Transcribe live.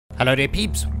Hello there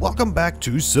peeps, welcome back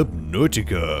to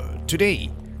Subnautica.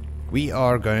 Today we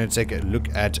are going to take a look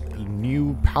at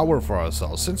new power for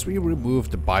ourselves. Since we removed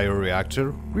the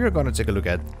bioreactor, we are going to take a look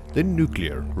at the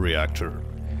nuclear reactor.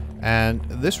 And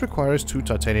this requires 2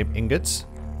 titanium ingots,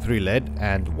 3 lead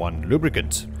and 1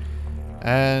 lubricant.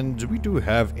 And we do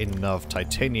have enough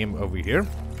titanium over here,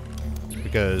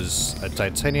 because a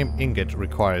titanium ingot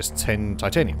requires 10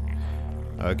 titanium.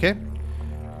 Okay.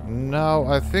 Now,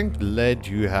 I think lead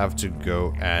you have to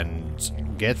go and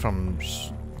get from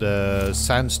the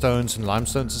sandstones and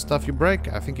limestones and stuff you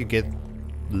break. I think you get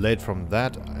lead from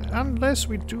that, unless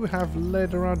we do have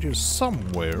lead around here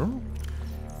somewhere.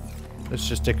 Let's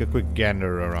just take a quick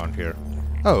gander around here.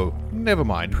 Oh, never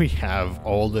mind, we have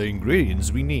all the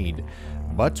ingredients we need,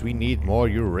 but we need more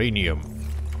uranium,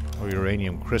 or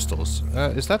uranium crystals.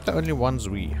 Is that the only ones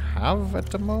we have at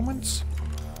the moment?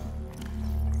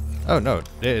 Oh no,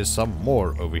 there is some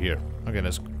more over here. Okay,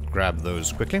 let's grab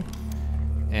those quickly.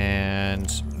 And...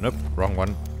 nope, wrong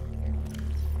one.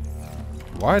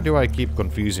 Why do I keep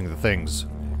confusing the things?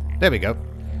 There we go.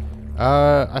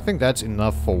 I think that's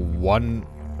enough for 1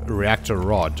 reactor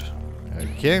rod.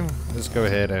 Okay, let's go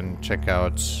ahead and check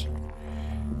out...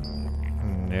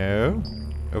 no.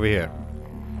 Over here.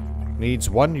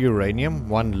 Needs 1 uranium,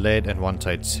 1 lead and 1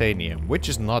 titanium, which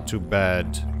is not too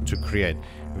bad to create.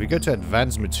 If we go to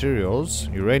advanced materials,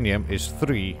 uranium is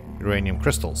 3 uranium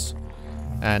crystals.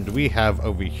 And we have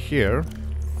over here,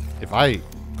 if I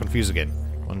confuse again,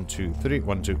 1, 2, 3,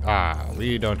 1, 2,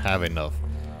 we don't have enough.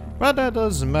 But that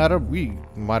doesn't matter, we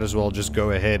might as well just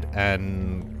go ahead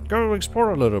and go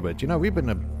explore a little bit. You know, we've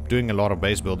been doing a lot of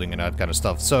base building and that kind of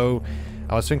stuff, so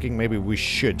I was thinking maybe we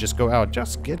should just go out,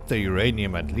 just get the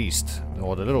uranium at least,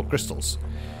 or the little crystals.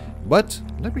 But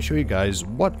let me show you guys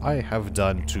what I have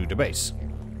done to the base.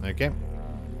 Okay,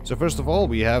 so first of all,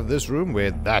 we have this room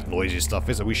where that noisy stuff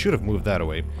is, and we should have moved that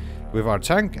away. With our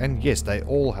tank, and yes, they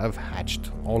all have hatched,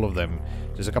 all of them.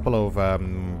 There's a couple of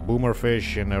boomer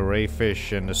fish, and a ray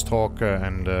fish, and a stalker,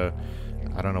 and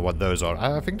I don't know what those are.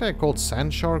 I think they're called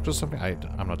sand sharks or something.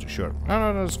 I'm not too sure.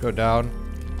 No, let's go down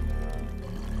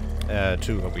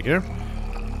to over here.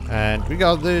 And we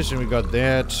got this, and we got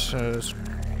that. Let's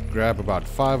grab about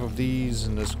 5 of these,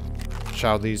 and let's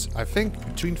chow these. I think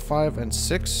between 5 and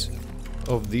 6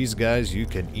 of these guys you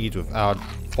can eat without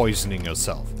poisoning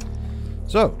yourself.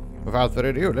 So, without further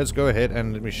ado, let's go ahead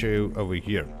and let me show you over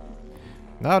here.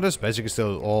 Now this basically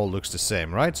still all looks the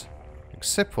same, right?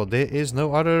 Except for there is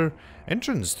no other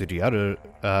entrance to the other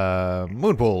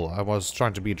moon pool. I was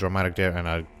trying to be dramatic there and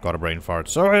I got a brain fart,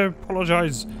 so I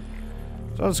apologize.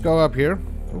 So let's go up here.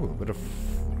 Ooh, a bit of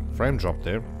frame drop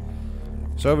there.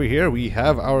 So over here we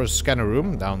have our scanner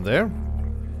room down there,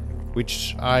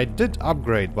 which I did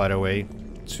upgrade, by the way,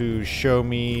 to show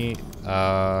me,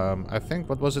 I think,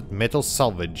 what was it? Metal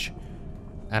salvage.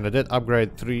 And I did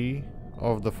upgrade 3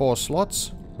 of the 4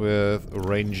 slots with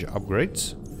range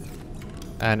upgrades.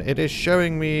 And it is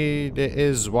showing me there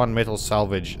is 1 metal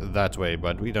salvage that way,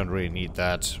 but we don't really need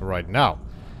that right now.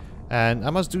 And I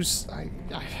must do...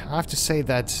 I have to say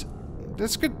that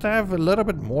it's good to have a little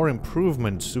bit more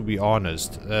improvement, to be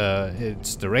honest.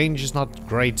 The range is not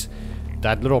great.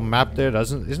 That little map there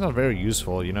is not very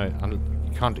useful, you know,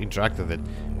 you can't interact with it.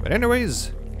 But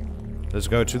anyways, let's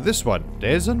go to this one.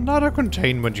 There's another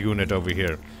containment unit over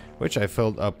here, which I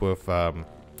filled up with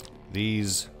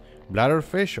these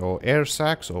bladderfish, or air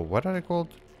sacs, or what are they called?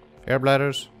 Air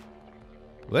bladders?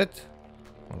 What?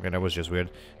 Okay, that was just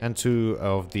weird. And 2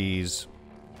 of these.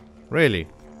 Really?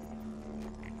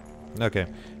 Okay,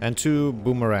 and 2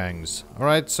 boomerangs.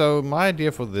 Alright, so my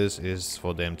idea for this is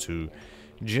for them to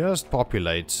just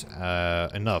populate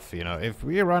enough, you know. If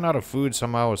we run out of food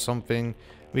somehow or something,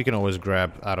 we can always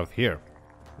grab out of here.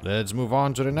 Let's move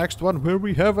on to the next one, where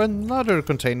we have another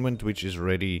containment which is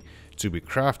ready to be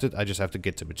crafted. I just have to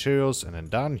get the materials, and then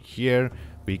down here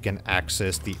we can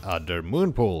access the other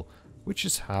moon pool, which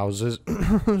is houses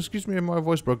excuse me, my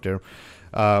voice broke there,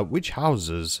 which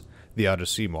houses the other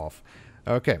Seamoth.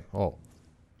 Okay, well,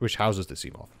 which houses the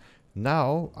Seamoth.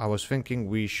 Now, I was thinking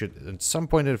we should, at some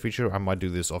point in the future, I might do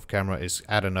this off camera, is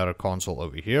add another console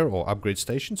over here, or upgrade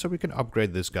station, so we can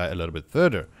upgrade this guy a little bit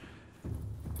further.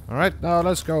 Alright, now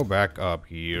let's go back up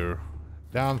here,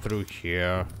 down through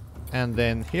here, and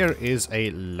then here is a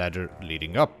ladder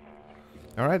leading up.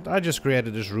 Alright, I just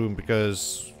created this room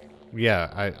because,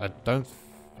 yeah,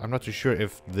 I'm not too sure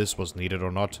if this was needed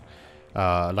or not.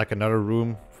 Like another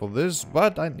room for this,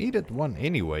 but I needed one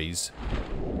anyways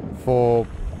for...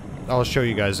 I'll show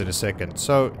you guys in a second.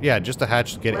 So, yeah, just a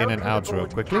hatch to get in and out real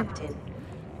quickly.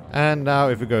 And now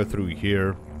if we go through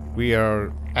here, we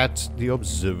are at the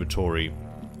observatory.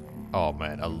 Oh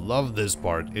man, I love this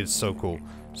part. It's so cool.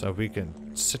 So we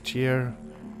can sit here,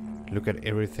 look at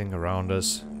everything around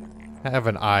us, have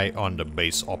an eye on the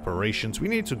base operations. We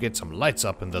need to get some lights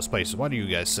up in this place. What do you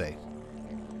guys say?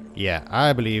 Yeah,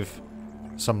 I believe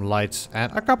some lights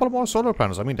and a couple more solar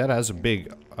panels. I mean, that has a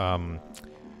big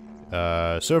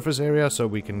surface area, so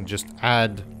we can just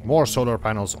add more solar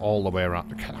panels all the way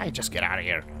around. Can I just get out of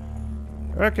here?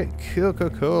 Okay,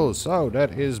 cool. So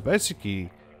that is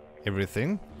basically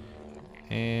everything.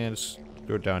 And let's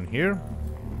go down here.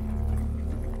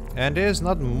 And there's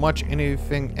not much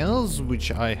anything else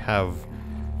which I have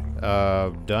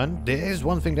done. There is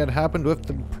one thing that happened with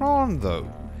the prawn,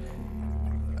 though.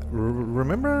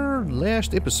 Remember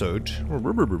last episode?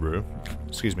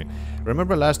 Excuse me.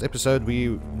 Remember last episode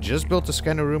we just built a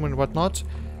scanner room and whatnot?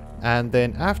 And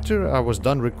then after I was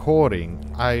done recording,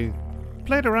 I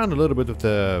played around a little bit with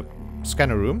the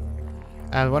scanner room.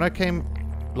 And when I came,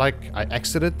 like, I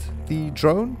exited the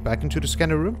drone back into the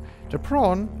scanner room, the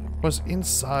prawn was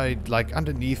inside, like,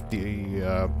 underneath the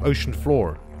ocean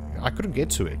floor. I couldn't get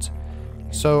to it.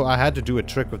 So I had to do a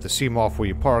trick with the Seamoth where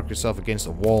you park yourself against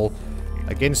a wall,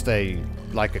 against a,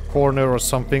 like, a corner or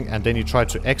something, and then you try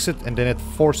to exit, and then it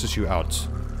forces you out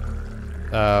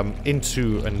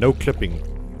into a no clipping.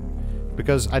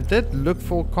 Because I did look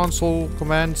for console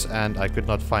commands, and I could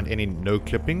not find any no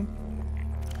clipping.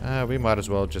 We might as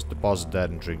well just deposit that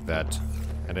and drink that,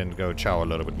 and then go chow a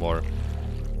little bit more.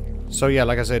 So yeah,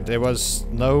 like I said, there was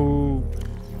no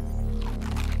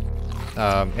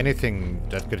anything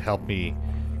that could help me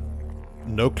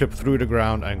no clip through the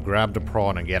ground and grab the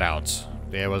prawn and get out.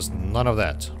 There was none of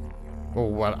that.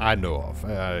 Or what I know of.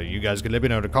 You guys can let me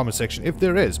know in the comment section if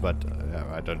there is, but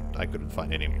I couldn't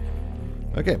find any.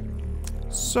 Okay.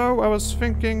 So I was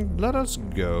thinking, let us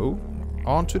go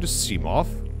onto the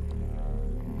Seamoth.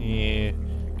 Yeah,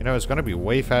 you know, it's gonna be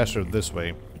way faster this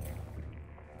way.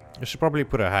 I should probably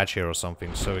put a hatch here or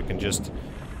something so we can just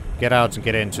get out and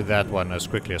get into that one as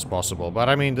quickly as possible. But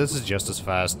I mean, this is just as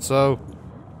fast, so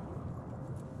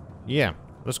yeah,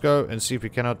 let's go and see if we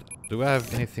cannot... Do I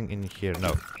have anything in here?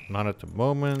 No, none at the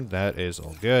moment. That is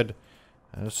all good.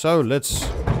 So let's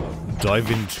dive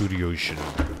into the ocean.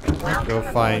 Go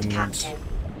find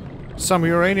some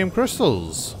uranium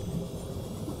crystals.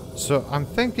 So I'm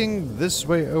thinking this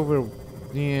way over...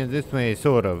 Yeah, this way,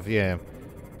 sort of, yeah.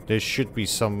 There should be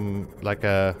some, like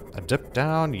a dip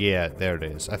down. Yeah, there it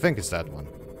is. I think it's that one.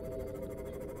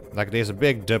 Like there's a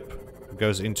big dip that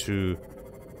goes into...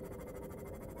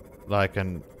 like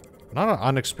an... not an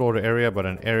unexplored area, but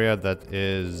an area that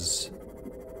is...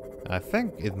 I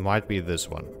think it might be this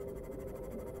one.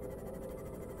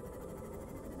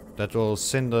 That will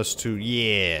send us to...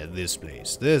 yeah, this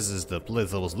place. This is the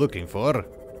place I was looking for.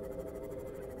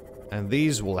 And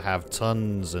these will have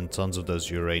tons and tons of those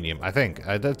uranium. I think.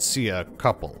 I did see a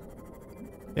couple.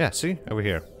 Yeah, see? Over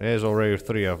here. There's already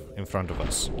 3 in front of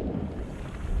us.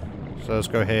 So let's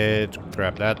go ahead,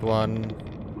 grab that one.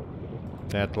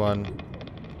 That one.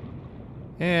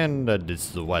 And this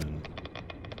is the one.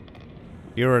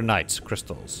 Uranite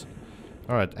crystals.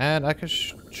 Alright, and I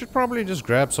should probably just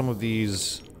grab some of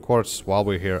these quartz while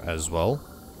we're here as well.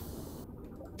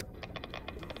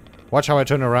 Watch how I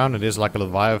turn around. It is like a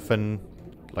leviathan,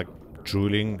 like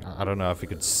drooling. I don't know if you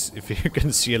could, if you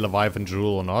can see a leviathan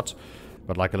drool or not,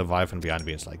 but like a leviathan behind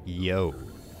me. It's like, yo,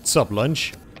 what's up,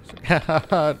 lunch?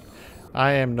 I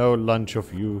am no lunch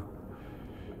of you.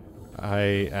 I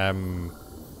am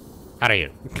out of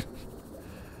here.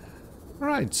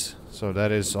 Right, so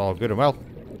that is all good and well.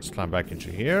 Let's climb back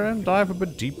into here and dive a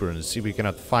bit deeper and see if we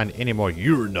cannot find any more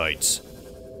uranites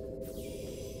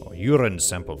or urine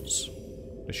samples.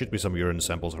 There should be some urine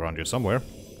samples around here somewhere.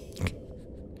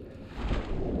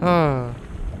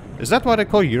 Is that what they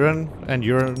call urine and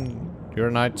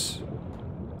uranite?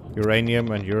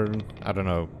 Uranium and urine? I don't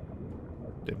know.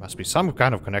 There must be some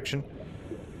kind of connection.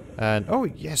 And, oh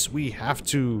yes, we have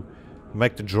to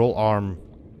make the drill arm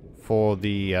for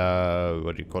the,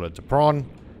 what do you call it, the prawn.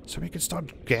 So we can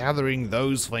start gathering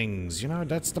those things. You know,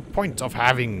 that's the point of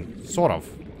having, sort of,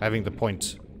 having the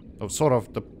point of sort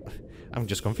of the... I'm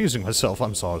just confusing myself,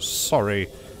 I'm so sorry.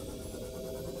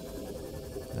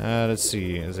 Let's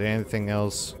see, is there anything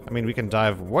else? I mean, we can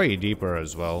dive way deeper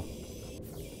as well.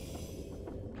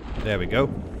 There we go.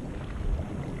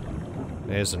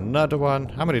 There's another one.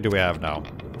 How many do we have now?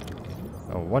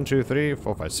 Oh, 1, 2, 3,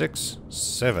 4, 5, 6,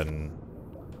 7.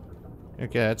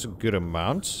 Okay, that's a good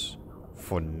amount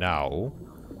for now.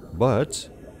 But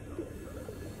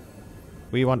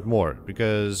we want more,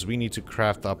 because we need to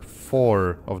craft up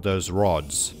 4 of those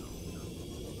rods.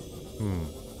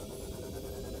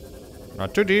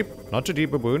 Not too deep,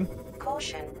 baboon.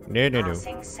 Caution, No, no, no.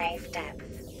 Passing safe depth.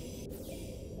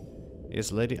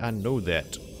 Yes, lady, I know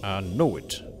that. I know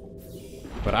it.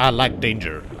 But I like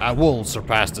danger. I will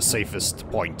surpass the safest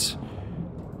point.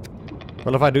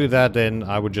 Well, if I do that, then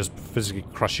I would just physically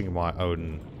crushing my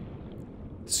own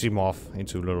Seamoth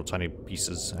into little tiny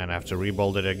pieces and have to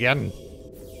rebuild it again.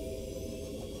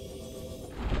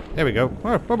 There we go.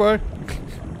 Oh, bye-bye.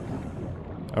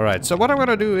 Alright, so what I'm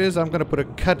gonna do is I'm gonna put a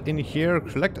cut in here,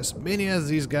 collect as many as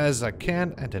these guys as I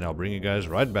can, and then I'll bring you guys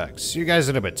right back. See you guys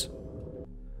in a bit.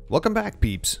 Welcome back,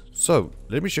 peeps. So,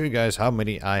 let me show you guys how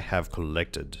many I have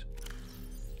collected.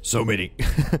 So many.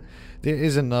 There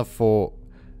is enough for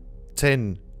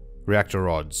 10 reactor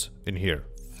rods in here.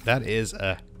 That is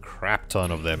a crap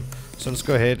ton of them. So let's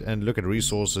go ahead and look at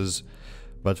resources.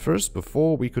 But first,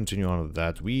 before we continue on with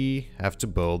that, we have to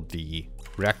build the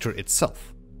reactor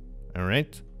itself.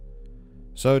 Alright?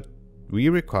 So, we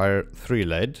require 3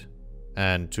 lead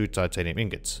and 2 titanium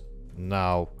ingots.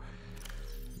 Now,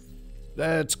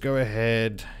 let's go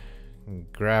ahead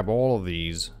and grab all of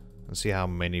these and see how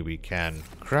many we can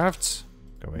craft.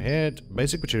 Go ahead,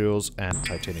 basic materials and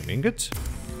titanium ingot,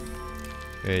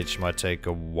 which might take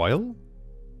a while.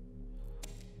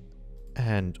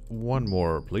 And one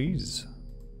more, please.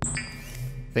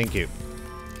 Thank you.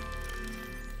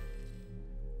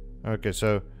 Okay,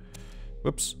 so,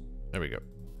 whoops, there we go.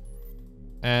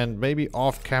 And maybe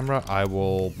off camera I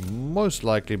will most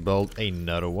likely build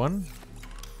another one.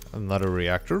 Another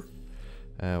reactor.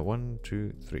 1,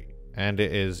 2, 3. And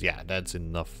it is, yeah, that's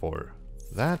enough for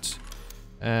that.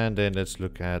 And then let's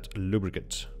look at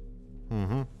lubricant.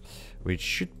 Which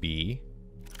should be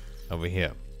over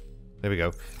here. There we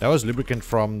go. That was lubricant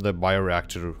from the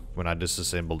bioreactor when I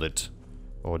disassembled it.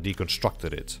 Or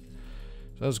deconstructed it.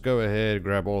 So let's go ahead,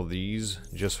 grab all these,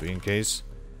 just for in case.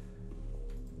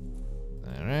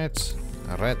 Alright.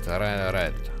 Alright.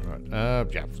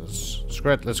 Yeah,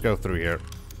 let's go through here.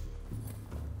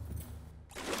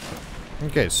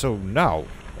 Okay, so now,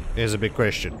 here's a big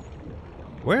question.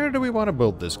 Where do we want to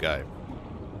build this guy?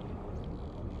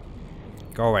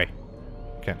 Go away.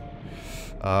 Okay.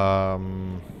 I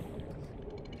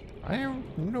have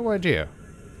no idea.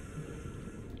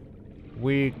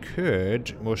 We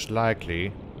could, most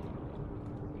likely...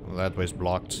 That way's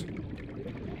blocked.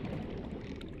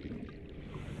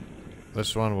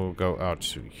 This one will go out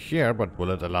to here, but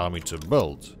will it allow me to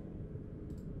build?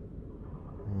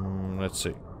 Let's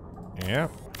see. Yeah.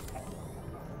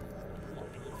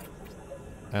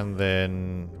 And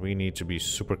then we need to be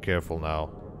super careful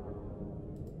now.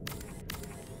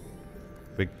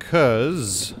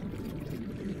 Because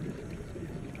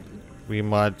we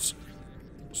might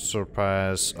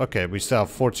surpass... Okay, we still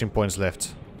have 14 points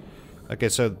left. Okay,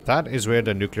 so that is where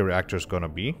the nuclear reactor is gonna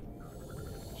be.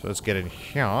 So let's get in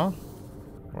here.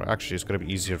 Or actually, it's gonna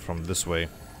be easier from this way.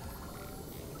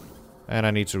 And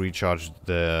I need to recharge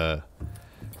the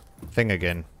thing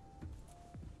again.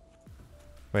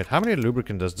 Wait, how many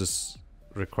lubricant does this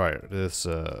require? This,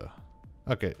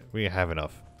 okay, we have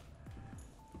enough.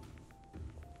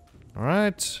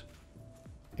 Alright.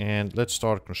 And let's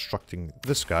start constructing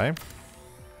this guy.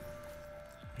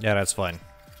 Yeah, that's fine.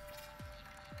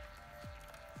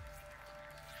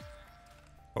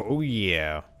 Oh,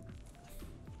 yeah.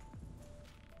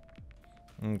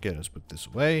 Okay, let's put this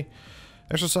away.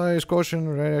 Exercise caution,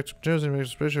 radioactive materials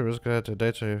and pressure risk that the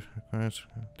data requires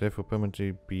therefore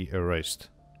permanently be erased.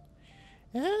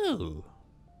 Oh.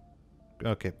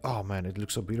 Okay. Oh man, it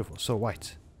looks so beautiful. So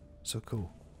white. So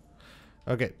cool.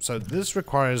 Okay, so this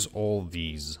requires all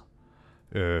these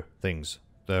things.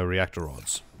 The reactor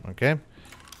rods. Okay.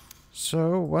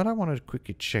 So what I want to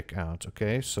quickly check out.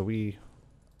 Okay, so we...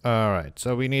 Alright,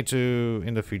 so we need to,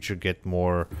 in the future, get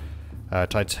more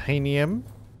titanium.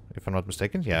 If I'm not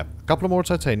mistaken. Yeah, a couple more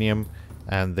titanium.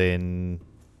 And then...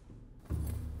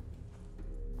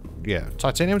 Yeah,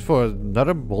 titanium for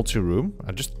another multi-room.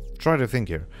 I just try to think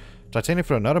here. Titanium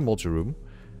for another multi-room.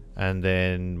 And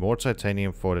then more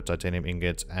titanium for the titanium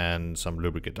ingots and some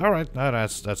lubricant. Alright,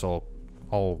 that's all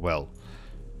well.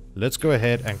 Let's go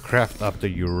ahead and craft up the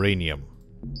uranium.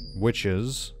 Which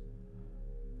is...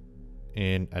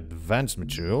 in advanced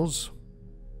materials.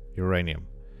 Uranium.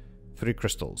 3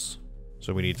 crystals.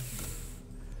 So we need...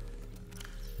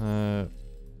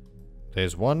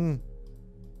 there's 1,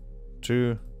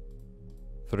 2,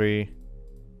 3,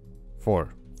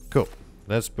 4. Cool.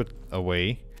 Let's put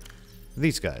away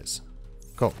these guys.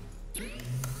 Cool.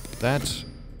 That.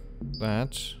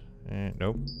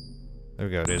 Nope. There we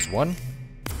go. There's 1.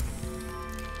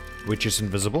 Which is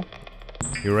invisible.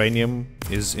 Uranium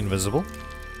is invisible.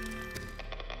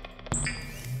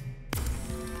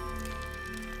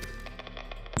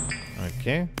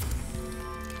 Okay.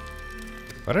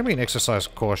 What do I mean exercise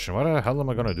caution? What the hell am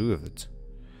I gonna do with it?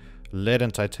 Lead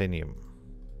and titanium.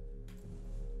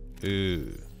 Ooh.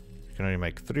 You can only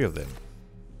make 3 of them.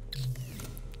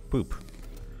 Poop.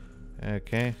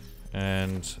 Okay.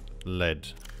 And lead.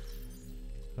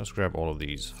 Let's grab all of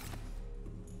these.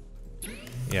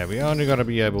 Yeah, we only gonna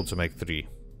be able to make 3.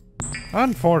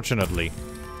 Unfortunately.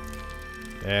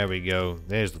 There we go.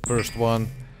 There's the first one.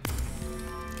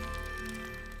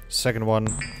 Second one.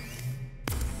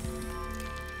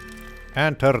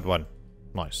 And third one.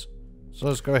 Nice. So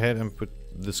let's go ahead and put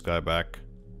this guy back.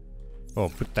 Oh,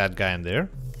 put that guy in there.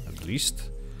 At least.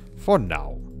 For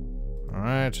now.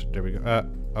 Alright, there we go.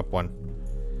 Up one.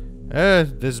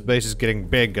 This base is getting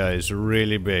big, guys.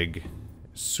 Really big.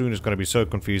 Soon it's gonna be so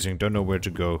confusing. Don't know where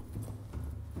to go.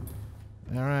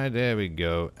 Alright, there we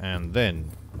go. And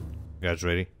then... You guys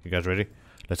ready? You guys ready?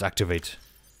 Let's activate.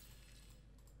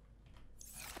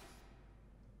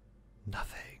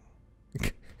 Nothing.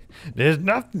 There's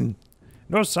nothing.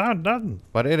 No sound, nothing.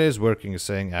 But it is working, it's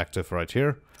saying active right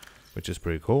here. Which is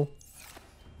pretty cool.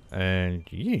 And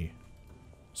yeah.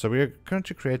 So we are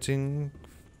currently creating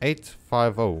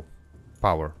 850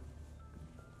 power.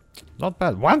 Not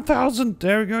bad. 1,000!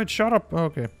 There we go, it shot up.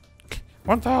 Okay.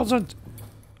 1,000!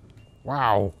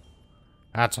 Wow.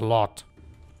 That's a lot.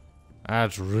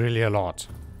 That's really a lot.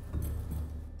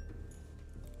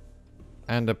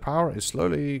 And the power is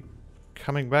slowly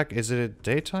coming back. Is it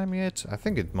daytime yet? I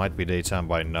think it might be daytime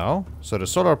by now. So the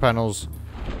solar panels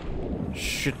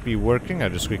should be working. I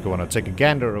just quickly want to take a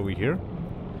gander over here.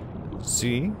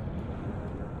 See?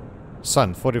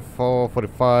 Sun, 44,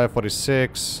 45,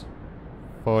 46,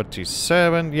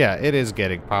 47. Yeah, it is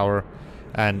getting power.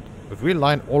 And if we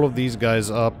line all of these guys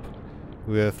up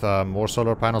with more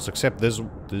solar panels, except this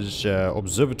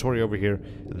observatory over here,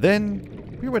 then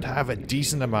we would have a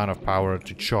decent amount of power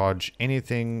to charge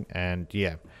anything. And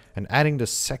yeah, and adding the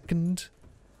second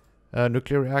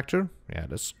nuclear reactor, yeah,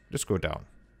 let's go down.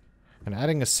 And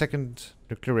adding a second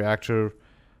nuclear reactor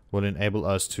will enable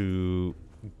us to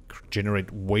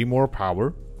generate way more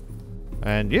power.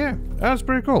 And yeah, that's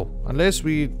pretty cool. Unless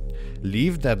we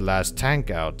leave that last tank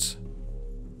out.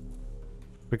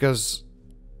 Because,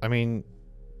 I mean,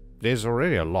 there's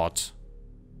already a lot.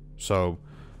 So,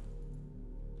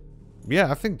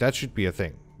 yeah, I think that should be a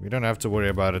thing. We don't have to worry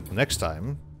about it next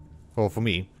time. Well, for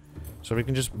me. So we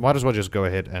can just, might as well just go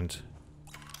ahead and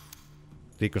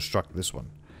deconstruct this one.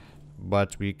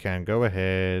 But we can go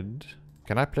ahead.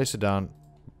 Can I place it down?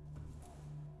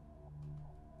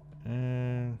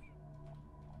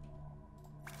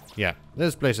 Yeah,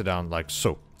 let's place it down like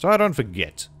so. So I don't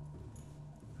forget.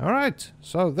 Alright,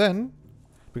 so then,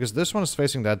 because this one is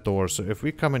facing that door, so if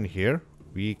we come in here,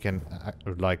 we can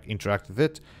like interact with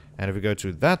it. And if we go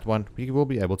to that one, we will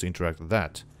be able to interact with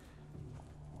that.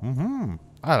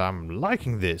 I'm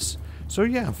liking this. So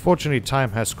yeah, unfortunately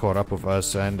time has caught up with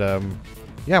us, and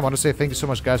yeah, I want to say thank you so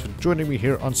much, guys, for joining me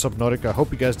here on Subnautica. I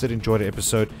hope you guys did enjoy the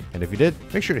episode, and if you did,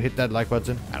 make sure to hit that like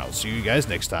button, and I'll see you guys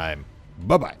next time.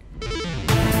 Bye-bye.